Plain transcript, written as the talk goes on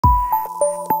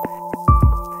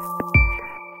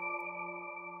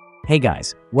Hey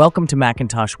guys, welcome to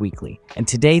Macintosh Weekly, and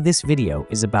today this video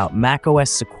is about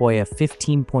macOS Sequoia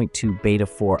 15.2 Beta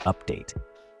 4 update.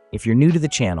 If you're new to the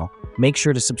channel, make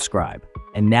sure to subscribe.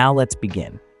 And now let's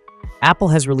begin. Apple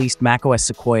has released macOS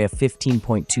Sequoia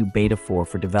 15.2 Beta 4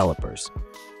 for developers.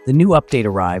 The new update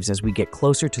arrives as we get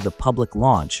closer to the public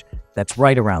launch that's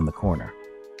right around the corner.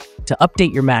 To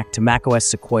update your Mac to macOS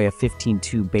Sequoia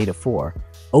 15.2 Beta 4,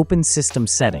 open System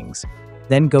Settings,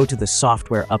 then go to the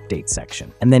Software Update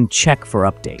section, and then check for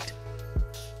Update.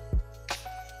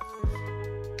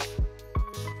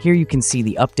 Here you can see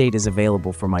the update is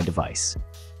available for my device.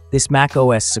 This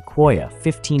macOS Sequoia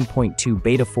 15.2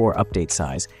 Beta 4 update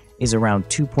size is around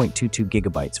 2.22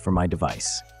 gigabytes for my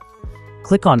device.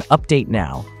 Click on Update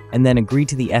Now, and then agree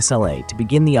to the SLA to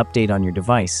begin the update on your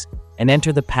device, and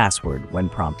enter the password when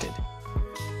prompted.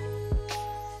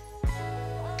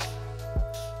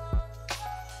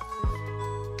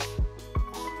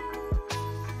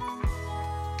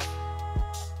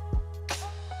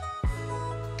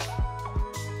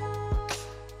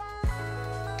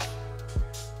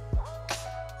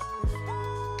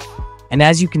 And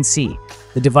as you can see,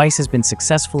 the device has been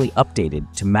successfully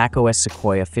updated to macOS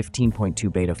Sequoia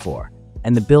 15.2 Beta 4,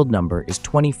 and the build number is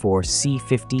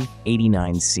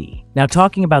 24C5089C. Now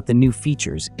talking about the new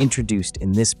features introduced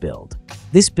in this build.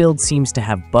 This build seems to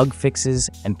have bug fixes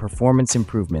and performance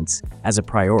improvements as a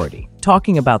priority.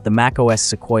 Talking about the macOS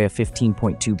Sequoia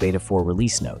 15.2 Beta 4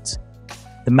 release notes.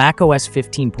 The macOS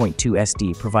 15.2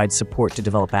 SD provides support to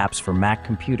develop apps for Mac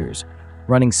computers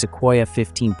running Sequoia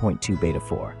 15.2 Beta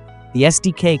 4. The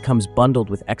SDK comes bundled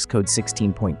with Xcode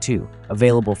 16.2,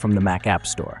 available from the Mac App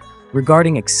Store.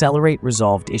 Regarding Accelerate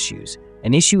Resolved Issues,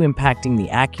 an issue impacting the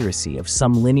accuracy of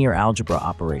some linear algebra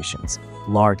operations,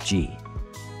 LARG.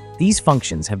 These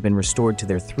functions have been restored to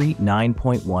their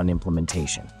 3.9.1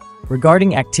 implementation.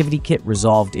 Regarding ActivityKit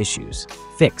Resolved Issues,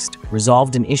 fixed,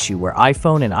 resolved an issue where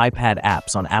iPhone and iPad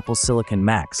apps on Apple Silicon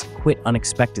Macs quit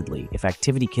unexpectedly if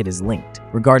ActivityKit is linked.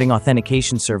 Regarding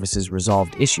Authentication Services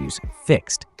Resolved Issues,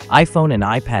 fixed, iPhone and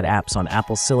iPad apps on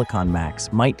Apple Silicon Macs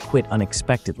might quit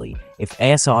unexpectedly if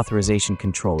AS Authorization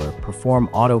Controller Perform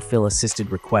Autofill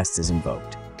Assisted Requests is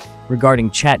invoked. Regarding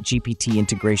ChatGPT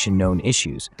integration known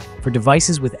issues, for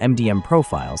devices with MDM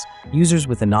profiles, users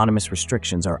with anonymous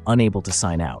restrictions are unable to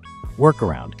sign out.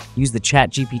 Workaround: use the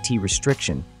ChatGPT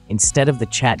restriction instead of the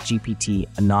ChatGPT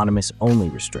anonymous only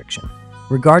restriction.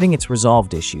 Regarding its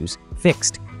resolved issues,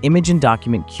 fixed, image and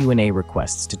document Q&A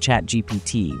requests to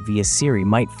ChatGPT via Siri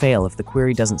might fail if the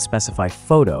query doesn't specify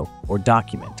photo or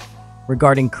document.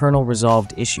 Regarding kernel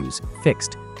resolved issues,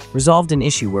 fixed, resolved an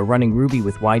issue where running Ruby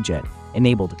with YJet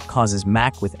enabled causes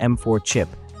Mac with M4 chip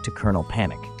to kernel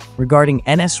panic. Regarding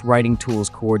NS Writing Tools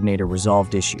Coordinator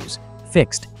resolved issues,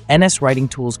 fixed, NS Writing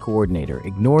Tools Coordinator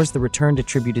ignores the returned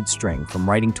attributed string from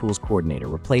Writing Tools Coordinator,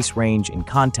 replace range in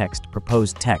context,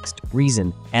 proposed text,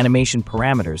 reason, animation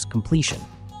parameters, completion.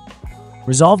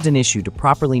 Resolved an issue to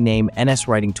properly name NS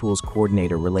Writing Tools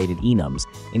Coordinator related enums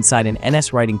inside an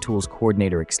NS Writing Tools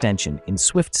Coordinator extension in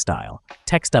Swift style,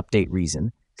 text update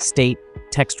reason, state,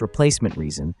 text replacement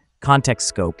reason, context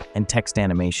scope, and text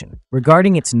animation.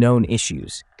 Regarding its known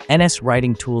issues, NS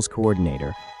Writing Tools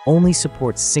Coordinator only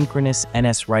supports synchronous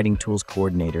NS Writing Tools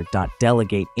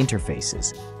Coordinator.delegate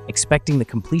interfaces, expecting the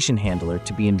completion handler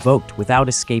to be invoked without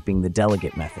escaping the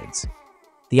delegate methods.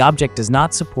 The object does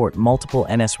not support multiple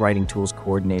NS Writing Tools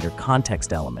Coordinator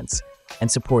context elements and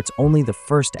supports only the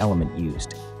first element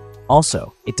used.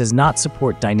 Also, it does not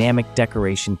support Dynamic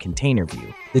Decoration Container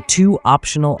View. The two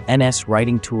optional NS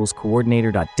Writing Tools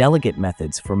Coordinator.delegate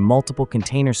methods for multiple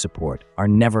container support are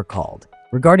never called.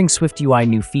 Regarding SwiftUI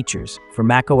new features, for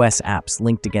macOS apps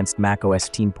linked against macOS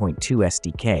 15.2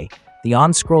 SDK, the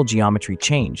on-scroll geometry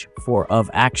change for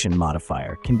of-action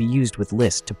modifier can be used with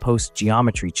list to post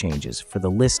geometry changes for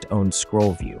the list-owned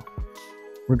scroll view.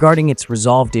 Regarding its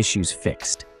resolved issues,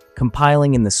 fixed,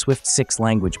 compiling in the Swift 6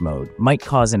 language mode might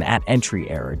cause an @entry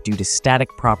error due to static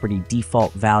property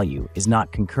default value is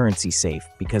not concurrency safe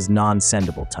because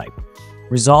non-sendable type.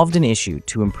 Resolved an issue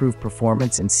to improve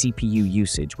performance and CPU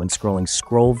usage when scrolling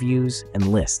scroll views and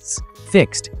lists.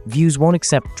 Fixed, views won't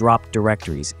accept dropped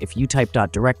directories if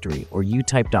utype.directory or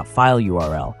utype.file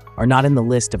URL are not in the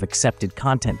list of accepted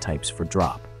content types for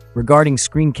drop. Regarding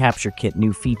Screen Capture Kit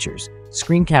new features,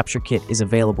 Screen Capture Kit is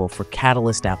available for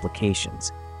Catalyst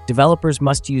applications. Developers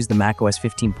must use the macOS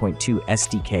 15.2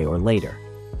 SDK or later.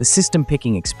 The system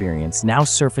picking experience now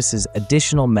surfaces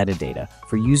additional metadata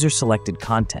for user-selected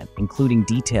content, including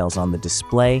details on the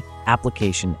display,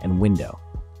 application, and window.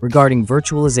 Regarding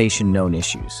virtualization known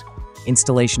issues,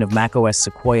 installation of macOS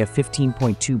Sequoia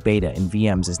 15.2 beta in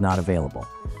VMs is not available.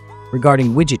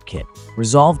 Regarding WidgetKit,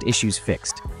 resolved issues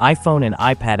fixed. iPhone and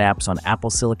iPad apps on Apple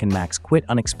Silicon Macs quit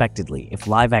unexpectedly if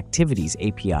Live Activities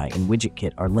API and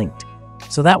WidgetKit are linked.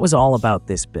 So that was all about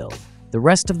this build. The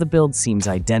rest of the build seems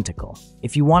identical.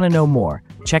 If you want to know more,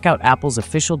 check out Apple's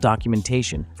official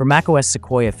documentation for macOS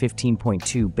Sequoia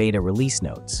 15.2 beta release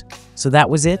notes. So that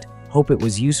was it. Hope it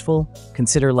was useful.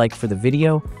 Consider like for the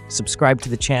video, subscribe to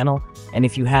the channel, and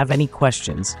if you have any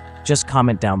questions, just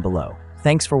comment down below.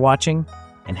 Thanks for watching,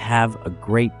 and have a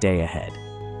great day ahead.